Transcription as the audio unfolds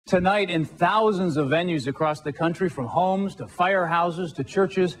Tonight, in thousands of venues across the country, from homes to firehouses to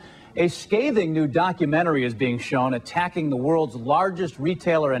churches, a scathing new documentary is being shown attacking the world's largest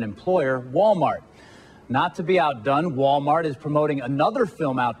retailer and employer, Wal-Mart. Not to be outdone, Wal-Mart is promoting another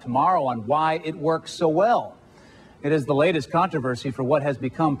film out tomorrow on why it works so well. It is the latest controversy for what has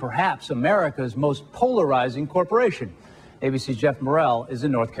become perhaps America's most polarizing corporation. ABC's Jeff Morrell is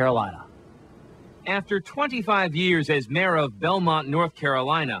in North Carolina. After 25 years as mayor of Belmont, North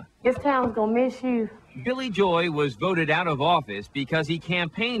Carolina, this town's gonna miss you. Billy Joy was voted out of office because he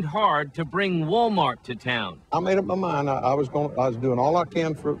campaigned hard to bring Wal-Mart to town. I made up my mind. I was doing all I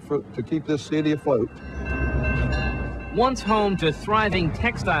can to keep this city afloat. Once home to thriving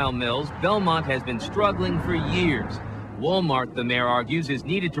textile mills, Belmont has been struggling for years. Wal-Mart, the mayor argues, is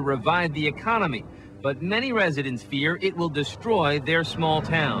needed to revive the economy, but many residents fear it will destroy their small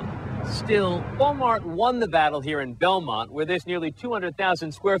town. Still, Wal-Mart won the battle here in Belmont, where this nearly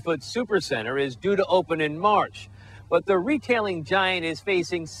 200,000 square foot supercenter is due to open in March. But the retailing giant is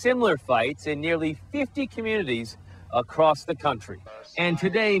facing similar fights in nearly 50 communities across the country. And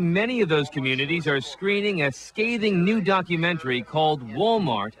today, many of those communities are screening a scathing new documentary called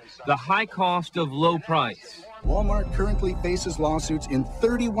Wal-Mart, The High Cost of Low Price. Wal-Mart currently faces lawsuits in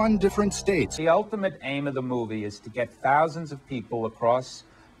 31 different states. The ultimate aim of the movie is to get thousands of people across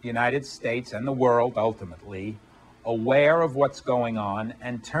the United States and the world, ultimately, aware of what's going on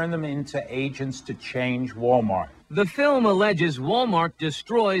and turn them into agents to change Walmart. The film alleges Walmart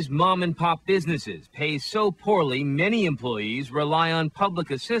destroys mom-and-pop businesses, pays so poorly many employees rely on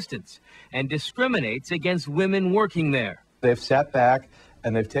public assistance, and discriminates against women working there. They've sat back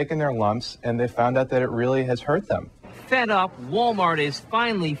and they've taken their lumps and they've found out that it really has hurt them. Fed up, Walmart is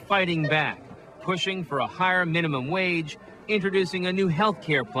finally fighting back, pushing for a higher minimum wage, introducing a new health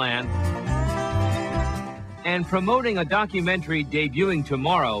care plan, and promoting a documentary debuting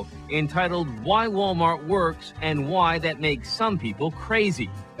tomorrow entitled Why Walmart Works and Why That Makes Some People Crazy.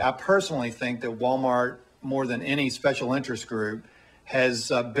 I personally think that Walmart, more than any special interest group, has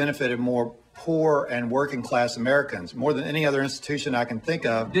benefited more poor and working class Americans, more than any other institution I can think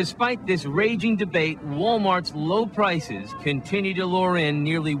of. Despite this raging debate, Walmart's low prices continue to lure in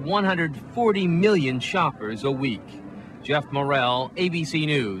nearly 140 million shoppers a week. Jeff Morrell, ABC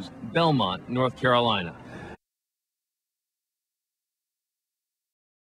News, Belmont, North Carolina.